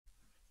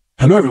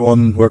Hello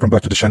everyone, welcome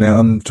back to the channel,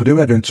 and today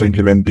we are going to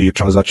implement the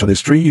transaction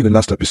history. In the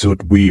last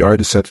episode, we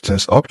already set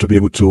things up to be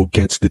able to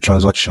get the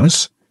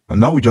transactions,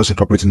 and now we just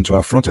incorporate it into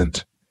our front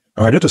end.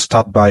 I'm going to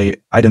start by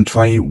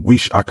identifying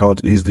which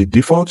account is the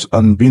default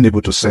and being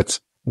able to set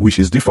which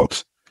is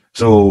default.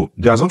 So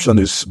the assumption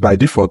is by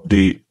default,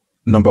 the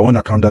number one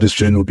account that is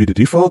shown will be the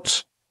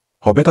default,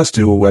 or better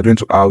still, we're going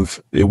to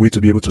have a way to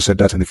be able to set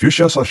that in the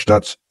future such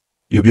that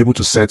you'll be able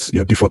to set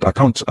your default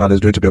account and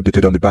it's going to be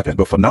updated on the back end.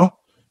 But for now,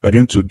 we're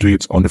going to do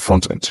it on the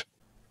front end.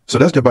 So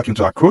let's get back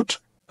into our code.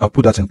 I'll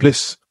put that in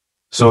place.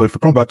 So if we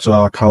come back to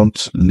our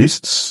account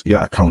lists,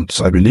 accounts,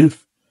 I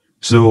believe.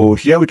 So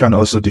here we can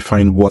also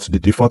define what the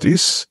default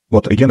is.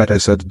 But again, like I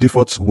said,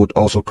 defaults would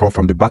also come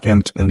from the back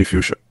end in the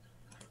future.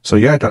 So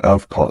here I can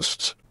have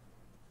cost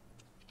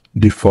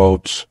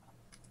default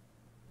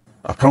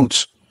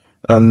account.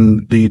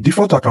 And the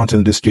default account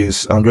in this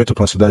case, I'm going to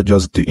consider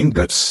just the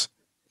index.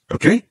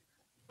 Okay.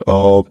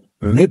 Or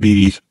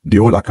maybe the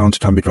whole account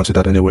can be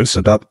considered anyway,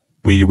 so that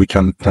we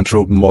can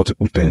control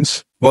multiple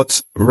things.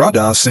 But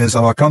rather, since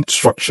our account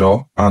structure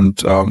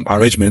and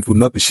arrangement would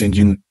not be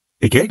changing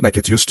again like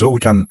it used to, we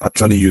can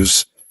actually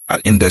use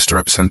an index to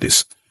represent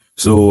this.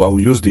 So I will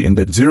use the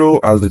index 0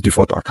 as the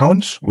default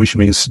account, which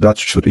means that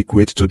should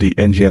equate to the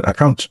NGN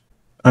account.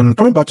 And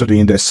coming back to the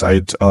index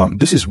side,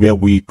 this is where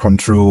we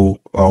control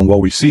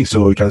what we see.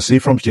 So you can see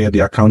from here,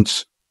 the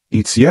account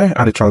is here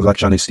and the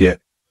transaction is here.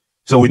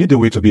 So we need a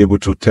way to be able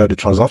to tell the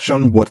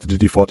transaction what the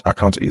default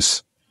account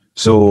is.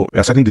 So we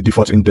are setting the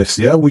default index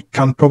here. We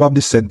can probably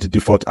set the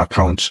default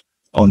account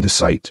on the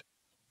side.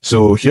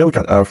 So here we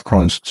can have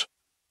const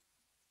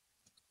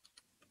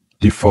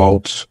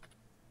default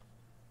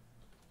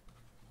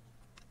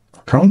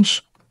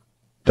account,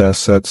 then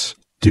set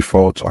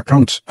default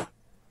account.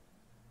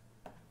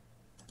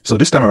 So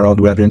this time around,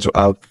 we are going to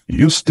add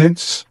use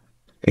states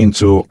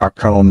into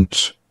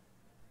account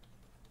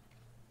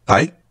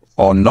type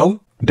or null,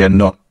 then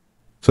none.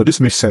 So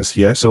this makes sense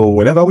here. So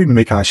whenever we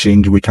make our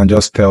change, we can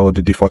just tell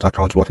the default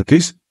account what it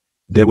is.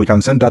 Then we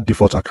can send that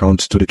default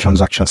account to the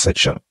transaction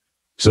section.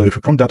 So if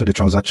we come down to the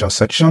transaction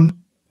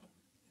section,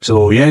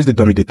 so here is the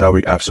dummy data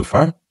we have so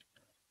far.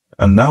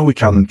 And now we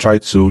can try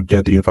to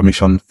get the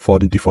information for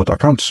the default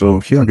account. So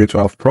here I'm going to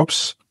have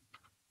props,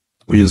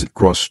 which is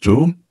equals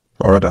to,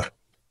 or rather,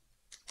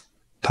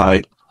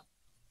 type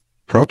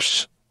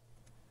props,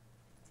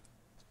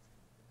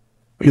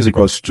 which is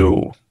equals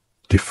to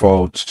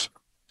default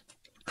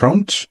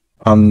account,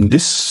 and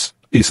this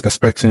is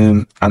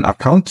expecting an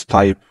account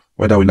type,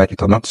 whether we like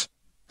it or not.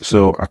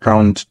 So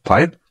account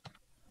type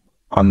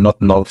and not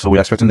null, so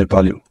we're expecting a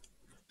value.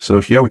 So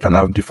here we can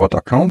have default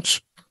account.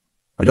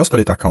 I just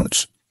call it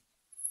account.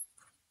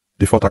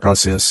 Default account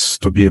seems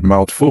to be a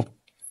mouthful.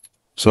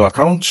 So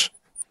account,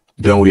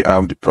 then we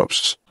have the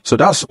props. So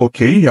that's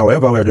okay.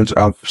 However, we're going to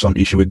have some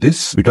issue with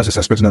this because it's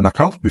expecting an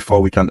account before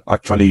we can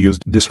actually use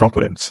this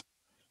component.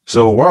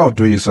 So what I'll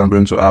do is I'm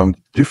going to have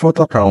default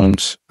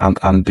account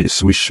and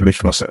this, which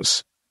makes more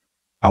sense.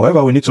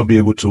 However, we need to be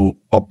able to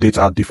update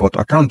our default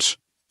account.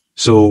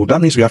 So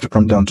that means we have to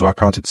come down to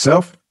account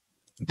itself,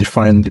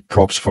 define the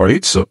props for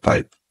it. So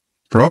type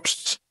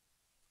props.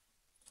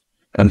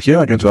 And here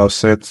I'm going to have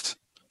set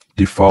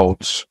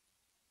default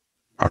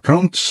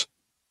account.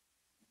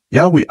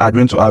 Yeah, we are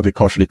going to have a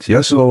conflict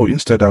here. So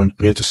instead, I'm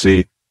going to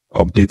say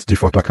update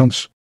default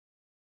accounts.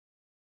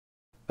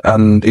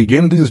 And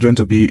again, this is going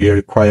to be a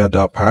required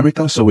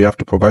parameter, so we have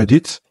to provide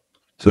it.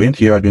 So in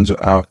here, I'm going to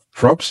have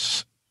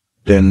props,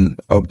 then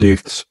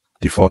update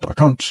default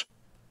account.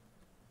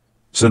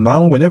 So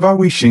now, whenever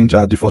we change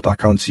our default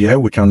account here,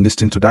 we can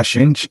listen to that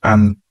change,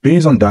 and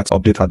based on that,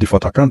 update our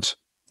default account.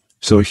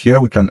 So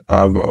here we can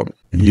have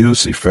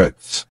use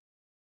effects.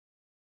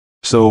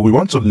 So we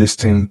want to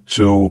listen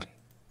to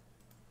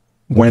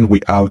when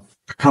we have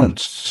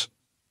accounts.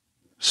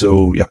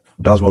 So yeah,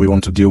 that's what we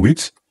want to deal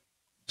with.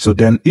 So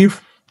then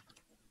if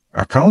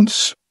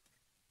accounts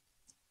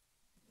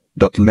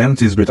dot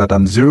length is greater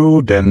than 0,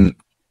 then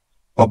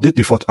update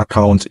default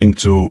account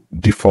into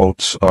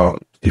default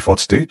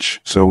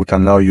stage. So we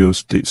can now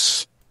use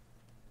this.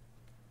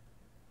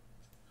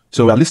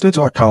 So we are listening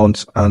to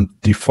account and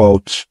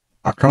default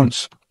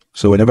accounts.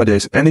 So whenever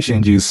there's any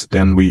changes,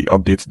 then we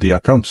update the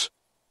accounts.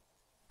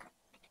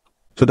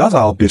 So that's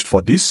our update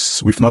for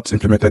this. We've not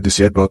implemented this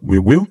yet, but we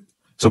will.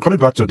 So coming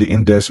back to the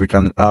index, we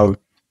can have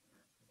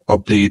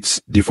update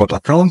default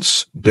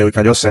accounts, then we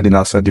can just send in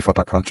our set default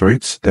account to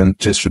it, then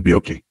this should be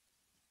okay.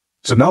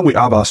 So now we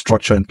have our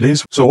structure in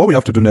place. So what we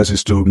have to do next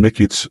is to make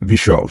it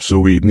visual. So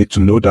we need to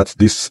know that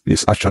this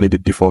is actually the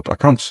default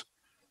account.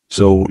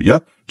 So yeah,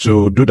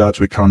 to do that,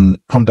 we can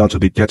come down to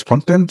the get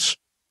content.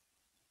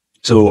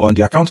 So on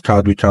the account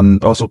card, we can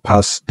also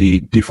pass the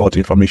default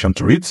information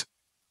to it.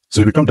 So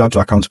if we come down to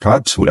account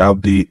cards, we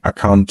have the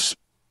account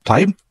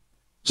type.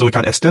 So we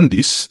can extend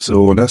this.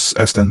 So let's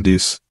extend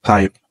this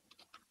type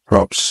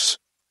props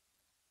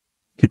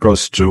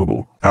equals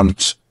to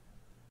and.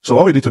 So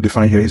all we need to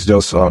define here is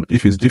just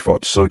if it's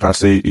default. So you can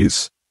say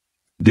is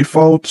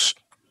default.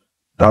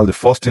 That's the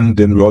first thing.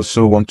 Then we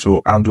also want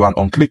to undo and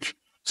on-click.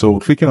 So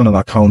clicking on an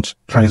account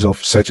kind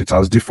of sets it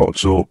as default.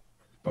 So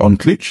on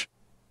click.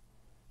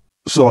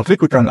 So on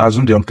click, we can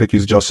assume the on click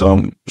is just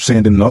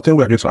saying nothing.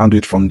 We're going to handle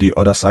it from the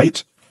other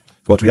side,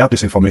 but we have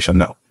this information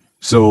now.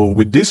 So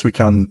with this, we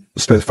can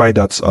specify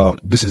that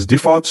this is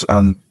default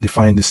and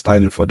define the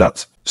styling for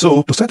that.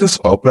 So to set this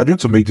up, we're going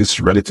to make this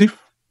relative.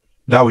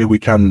 That way we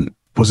can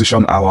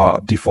position our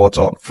default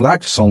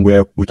flag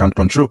somewhere we can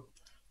control.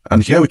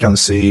 And here we can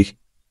say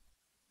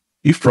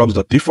if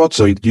props.default,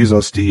 so it gives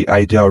us the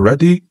idea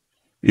already.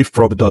 If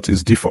prop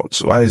is default,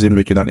 so why is it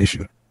making an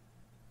issue?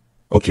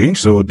 Okay,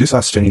 so this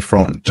has changed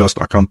from just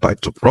account type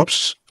to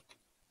props.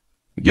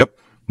 Yep,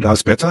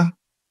 that's better.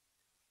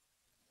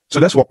 So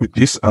let's work with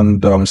this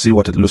and see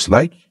what it looks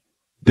like.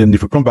 Then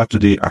if we come back to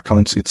the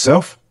account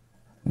itself,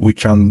 we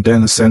can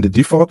then send the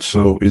default.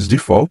 So it's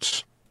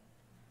default.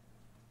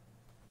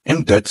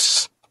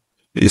 Index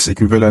is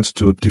equivalent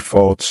to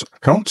default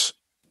account.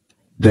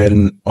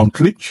 Then on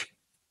click.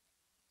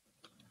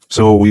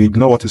 So we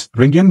know what is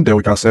bringing. Then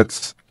we can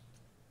set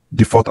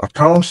default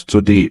account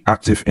to the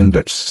active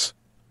index.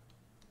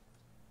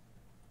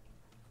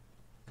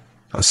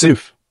 And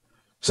save.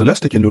 So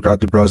let's take a look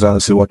at the browser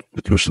and see what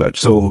it looks like.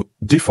 So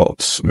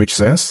defaults makes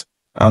sense.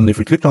 And if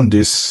we click on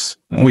this,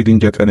 we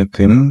didn't get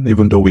anything,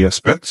 even though we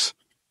expect.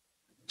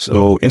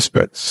 So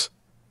inspect.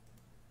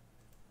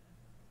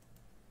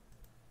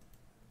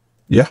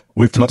 Yeah,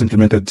 we've not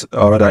implemented,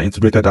 or rather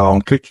integrated our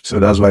on click. So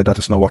that's why that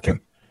is not working.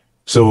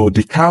 So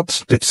the card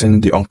takes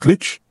in the on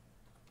click.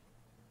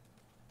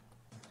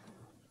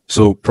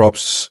 So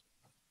props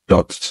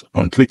dot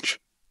on click.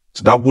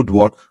 So that would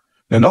work.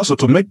 And also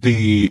to make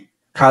the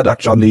card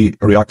actually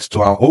react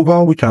to our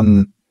hover, we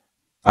can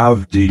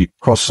have the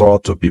cursor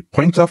to be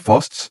pointer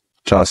first,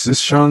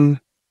 transition,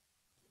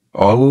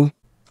 all,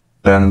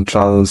 then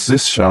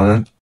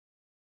transition.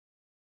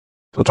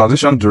 So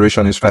transition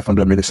duration is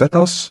 500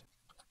 milliseconds.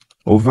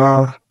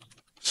 Over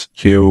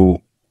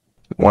scale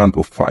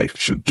 105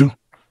 should do.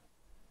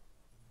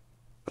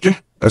 Okay,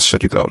 let's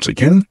check it out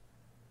again.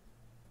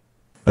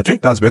 Okay,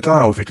 that's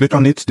better. If we click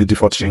on it, the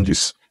default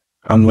changes.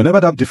 And whenever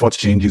that default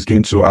change is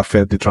going to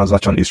affect the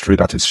transaction history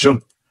that is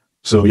shown.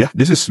 So yeah,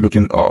 this is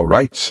looking all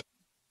right.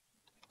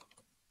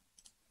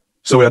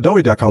 So we are done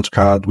with the account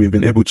card. We've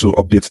been able to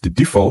update the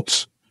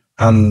default.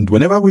 And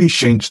whenever we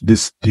change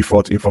this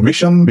default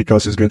information,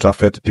 because it's going to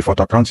affect the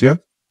default account here,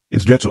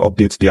 it's going to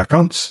update the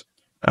accounts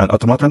and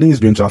automatically it's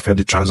going to affect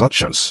the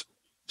transactions.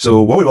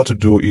 So what we want to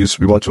do is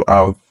we want to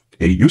have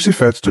a use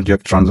effect to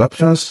get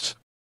transactions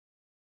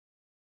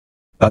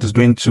that is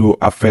going to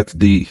affect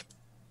the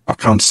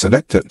account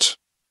selected.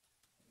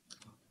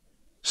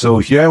 So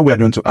here we are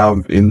going to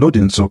have a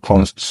loading. So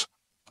const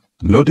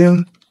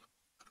loading,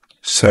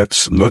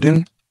 set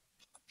loading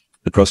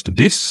equals to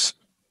this.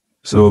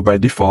 So by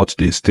default,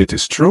 the state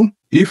is true.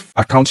 If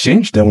account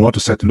change, then we want to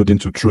set loading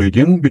to true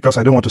again, because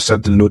I don't want to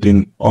set the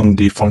loading on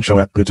the function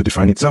we're going to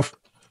define itself.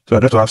 So I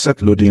going to have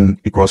set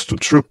loading equals to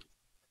true.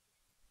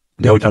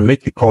 Then we can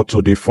make a call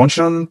to the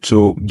function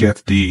to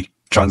get the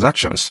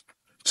transactions.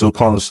 So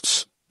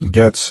const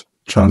get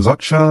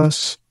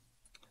transactions.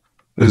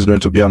 This is going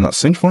to be an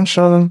async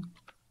function.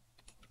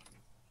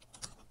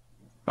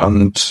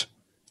 And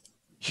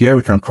here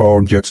we can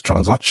call get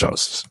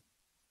transactions.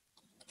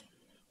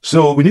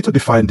 So we need to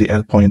define the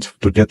endpoint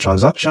to get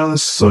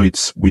transactions. So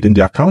it's within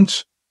the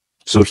account.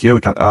 So here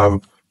we can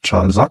have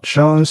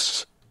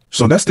transactions.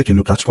 So let's take a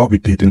look at what we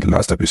did in the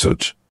last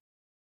episode.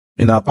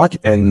 In our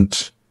back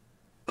end,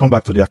 come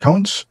back to the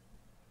account.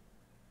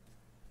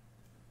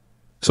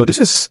 So this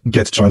is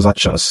get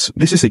transactions.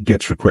 This is a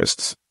get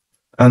request.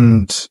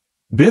 And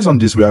based on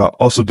this, we are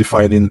also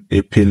defining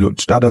a payload.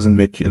 That doesn't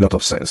make a lot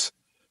of sense.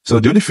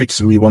 So the only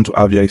fix we want to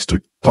have here is to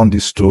turn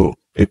this to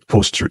a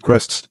post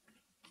request.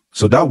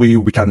 So that way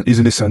we can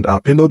easily send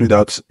our payload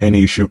without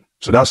any issue.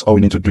 So that's all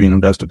we need to do in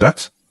regards to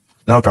that.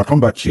 Now we can come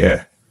back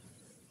here.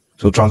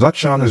 So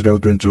transaction is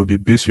going to be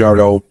base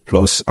URL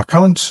plus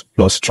account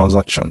plus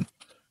transaction.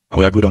 And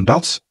we are good on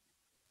that.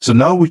 So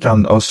now we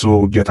can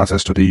also get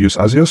access to the use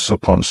Axios. So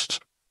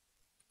const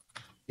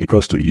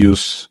equals to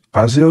use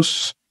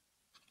Axios.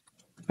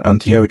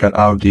 And here we can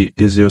have the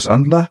Axios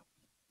handler.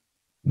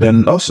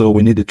 Then also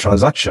we need the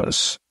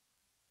transactions.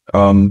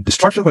 The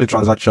structure for the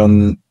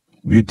transaction,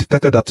 we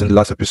detected that in the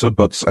last episode,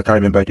 but I can't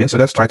remember again. So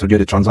let's try to get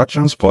the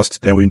transactions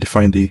first, then we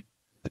define the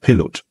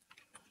payload.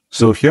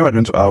 So here we're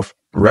going to have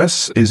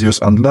res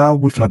Axios handler.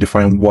 We've not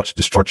defined what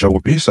the structure will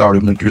be, so I'll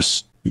remove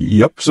this.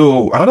 Yep.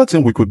 So another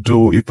thing we could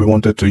do if we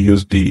wanted to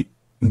use the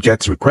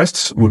get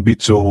requests would be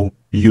to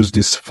use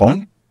this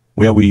form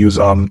where we use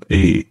a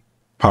URL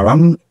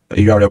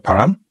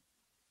param.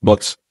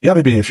 But yeah,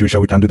 maybe in the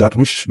future we can do that,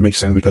 which makes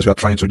sense because we are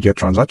trying to get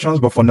transactions.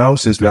 But for now,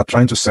 since we are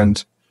trying to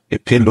send a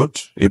payload,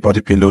 a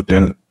body payload,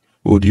 then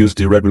we would use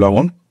the regular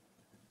one.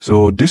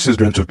 So this is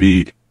going to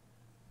be,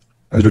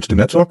 let's go to the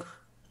network.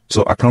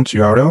 So account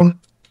URL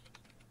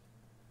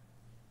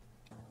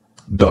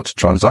dot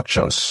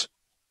transactions.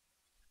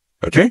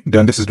 Okay,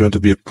 then this is going to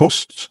be a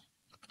post.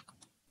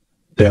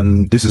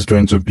 Then this is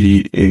going to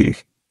be a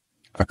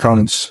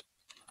account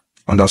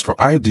underscore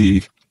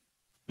ID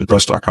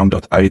equals to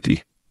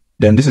account.id.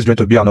 Then this is going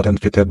to be an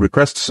authenticated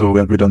request, so we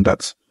agreed on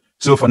that.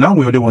 So for now,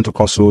 we only want to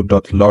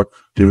console.log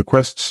the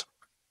requests.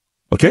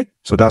 Okay,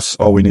 so that's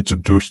all we need to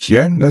do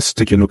here. Let's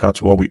take a look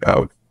at what we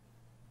have.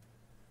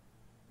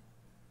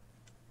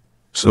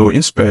 So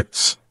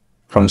inspect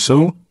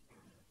console.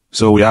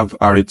 So we have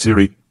array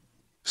theory.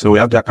 So we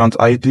have the account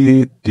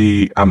ID,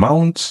 the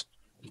amount,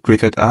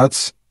 created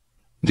ads,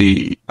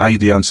 the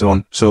ID, and so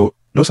on. So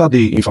those are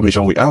the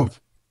information we have.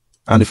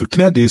 And if we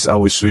clear this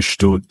and we switch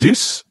to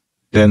this,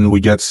 then we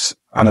get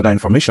another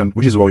information,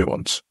 which is what we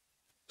want.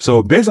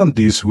 So based on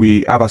this,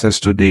 we have access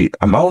to the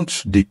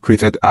amount, the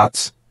created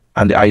ads,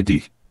 and the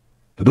ID.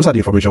 So those are the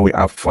information we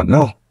have for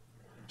now.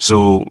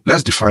 So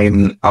let's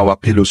define our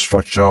payload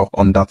structure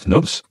on that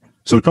note.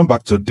 So we come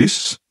back to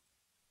this,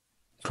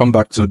 come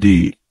back to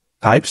the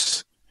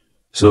types.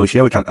 So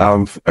here we can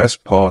have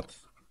export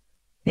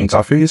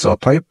interface or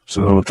type,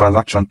 so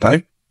transaction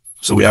type.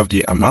 So we have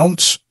the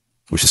amount,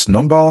 which is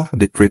number,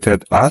 the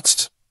created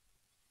ads,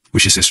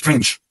 which is a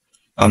string,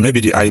 and maybe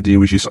the ID,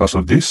 which is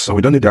also this. So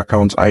we don't need the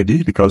account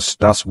ID because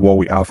that's what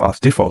we have as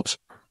default.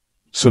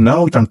 So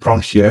now we can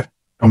prompt here,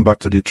 come back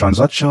to the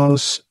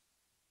transactions.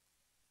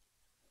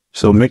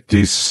 So make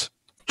this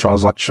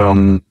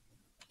transaction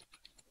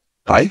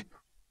type,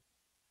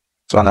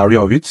 so an array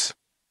of it.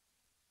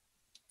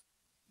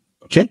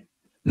 Okay,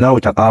 now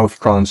we can have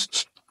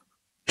const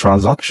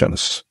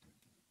transactions,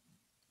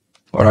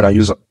 or rather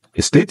use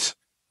a state.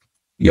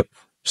 Yep,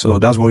 so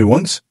that's what we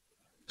want.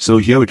 So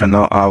here we can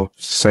now have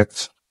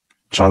set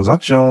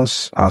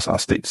transactions as our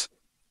state.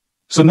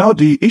 So now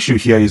the issue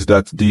here is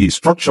that the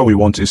structure we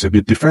want is a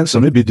bit different. So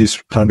maybe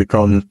this can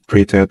become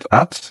created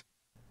at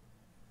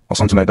or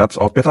something like that.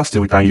 Or better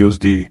still, we can use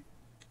the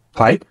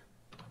type.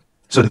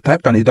 So the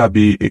type can either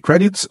be a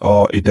credit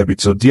or a debit.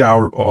 So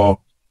DR or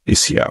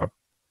ACR.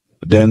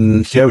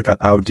 Then here we can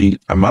have the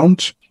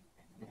amount.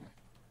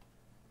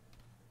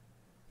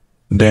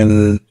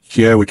 Then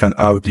here we can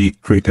have the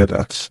created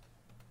at.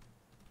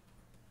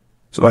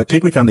 So I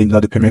think we can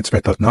ignore the payment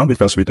method now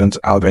because we don't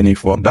have any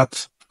for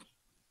that.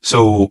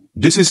 So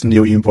this is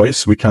new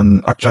invoice. We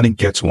can actually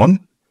get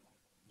one.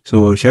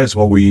 So here's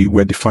what we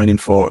were defining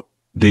for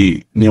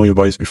the new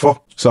invoice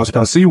before. So as you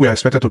can see, we are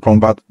expected to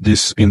convert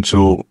this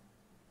into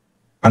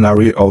an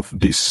array of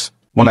this,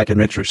 more like a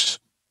matrix.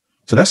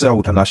 So let's see how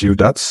we can achieve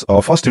that.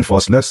 First thing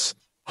first, let's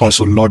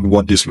console log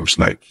what this looks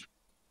like.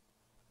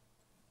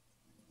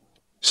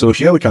 So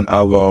here we can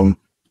have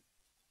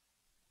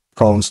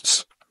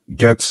const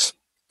get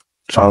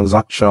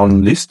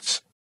transaction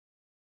lists.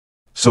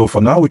 So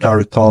for now, we can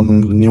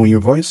return new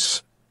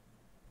invoice,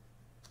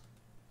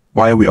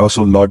 while we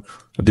also log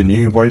the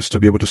new invoice to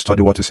be able to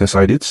study what is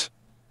inside it.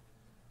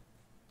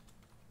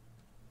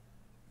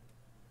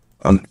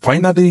 And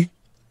finally,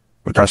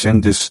 we can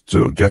send this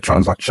to get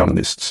transaction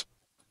lists.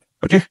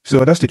 Okay, so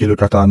let's take a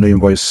look at our new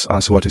invoice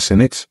and see what is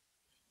in it.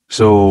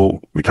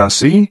 So we can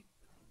see,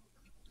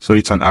 so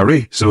it's an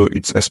array. So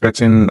it's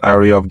expecting an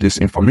array of this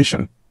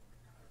information.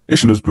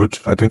 It looks good.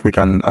 I think we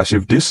can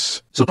achieve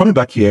this. So coming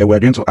back here, we're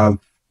going to have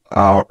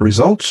our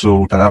results. So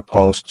we can have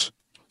post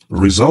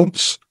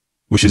results,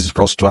 which is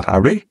equals to an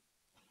array.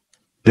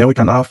 Then we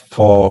can have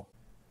for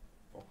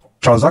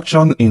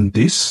transaction in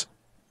this.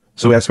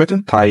 So we're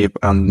expecting type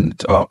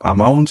and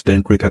amount,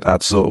 then created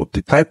at. So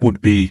the type would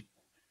be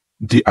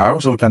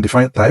DR. So we can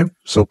define type.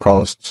 So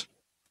const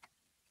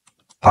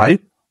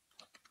type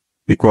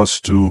equals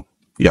to,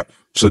 yeah.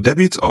 So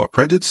debit or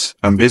credits.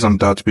 And based on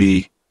that,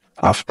 we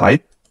have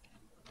type.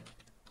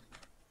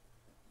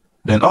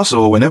 Then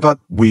also, whenever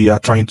we are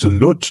trying to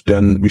load,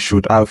 then we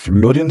should have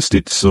loading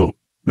state. So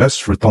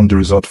let's return the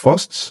result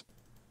first.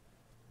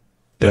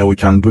 Then we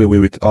can do away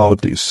with all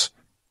this.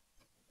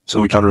 So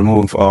we can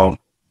remove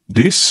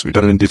this. We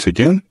don't need this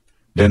again.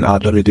 Then our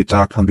loading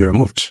data can be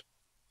removed.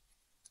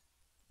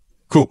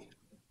 Cool.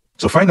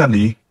 So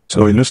finally,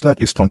 so it looks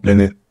like it's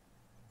complaining.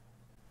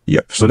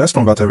 Yep. So let's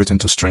convert everything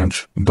to string.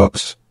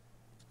 Dot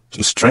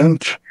to string.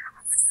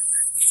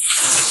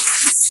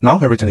 Now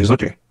everything is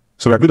okay.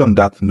 So we're good on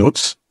that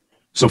note.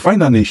 So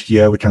finally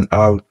here we can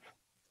have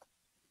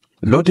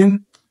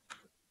loading,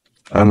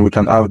 and we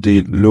can have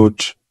the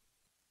load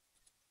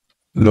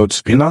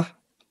spinner.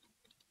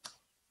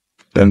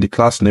 Then the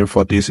class name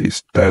for this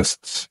is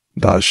test-range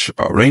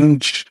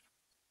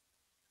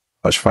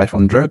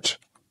 -500.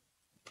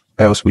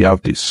 Else we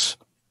have this.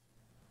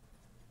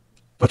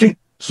 Okay,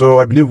 so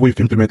I believe we've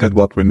implemented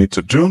what we need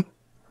to do.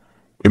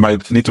 We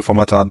might need to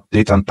format our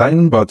date and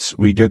time, but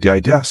we get the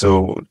idea.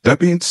 So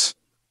debits,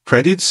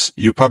 credits,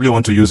 you probably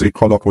want to use a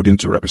color coding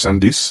to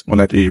represent this, more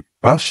like a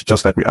bash,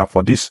 just like we have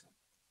for this.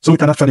 So we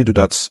can actually do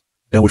that.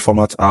 Then we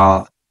format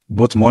our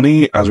both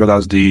money as well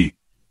as the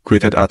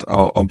created at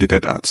or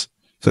updated ads.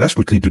 So let's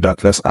quickly do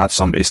that. Let's add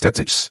some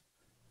aesthetics.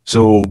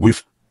 So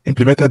we've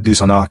implemented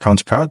this on our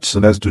account card. So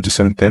let's do the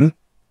same thing.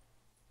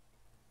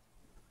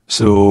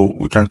 So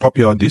we can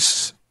copy all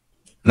this.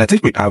 And I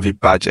think we have a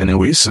badge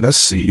anyway. So let's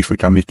see if we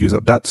can make use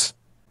of that.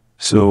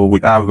 So we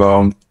have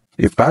a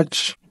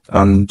badge.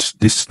 And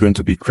this is going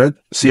to be CR.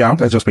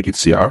 Let's just make it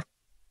CR.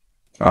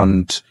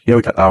 And here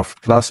we can have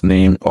class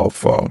name of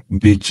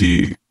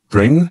BG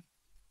Brain,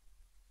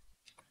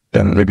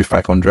 then maybe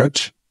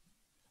 500.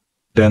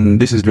 Then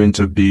this is going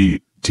to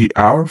be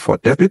DR for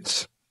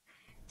debit.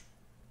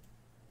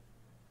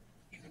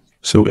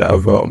 So we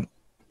have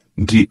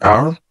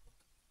DR,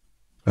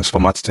 let's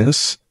format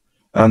things.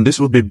 And this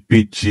will be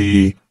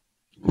BG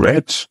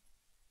Red.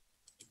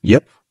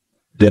 Yep.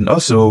 Then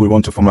also we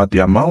want to format the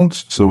amount.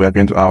 So we are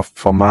going to have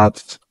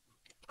format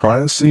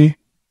currency.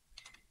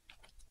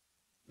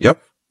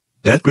 Yep.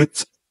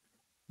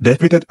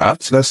 Decorated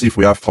at. Let's see if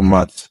we have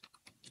format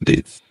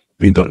date.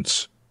 We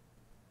don't.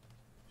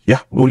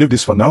 Yeah, we'll leave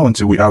this for now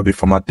until we have the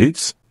format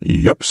dates.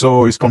 Yep.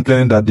 So it's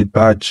complaining that the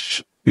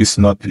badge is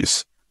not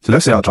this. So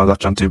let's say our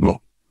transaction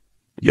table.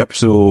 Yep.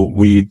 So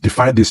we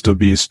define this to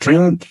be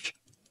string.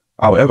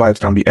 However, it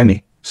can be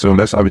any. So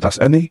let's have it as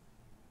any.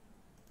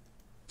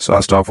 So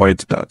as to avoid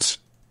that.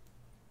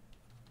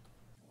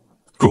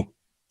 Cool.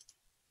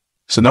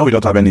 So now we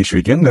don't have any issue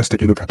again. Let's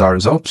take a look at our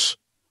results.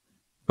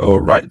 All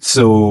right.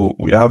 So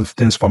we have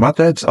things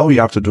formatted. All we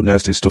have to do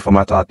next is to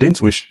format our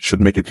things, which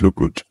should make it look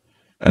good.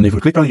 And if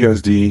we click on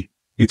USD,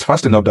 it's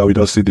fast enough that we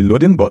don't see the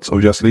loading, but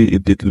obviously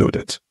it did load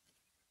it.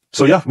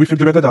 So yeah, we've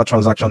implemented our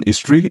transaction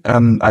history,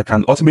 and I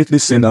can ultimately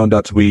say now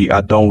that we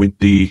are done with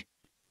the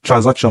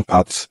transaction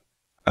part.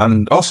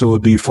 And also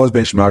the first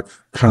benchmark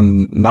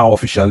can now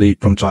officially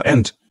come to an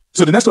end.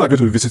 So the next one I'm going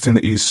to be visiting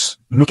is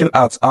looking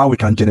at how we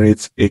can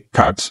generate a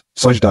card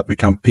such that we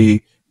can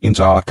pay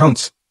into our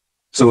account.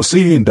 So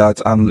see you in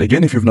that. And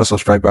again, if you've not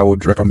subscribed, I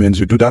would recommend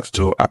you do that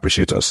to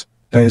appreciate us.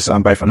 Thanks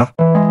and bye for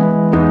now.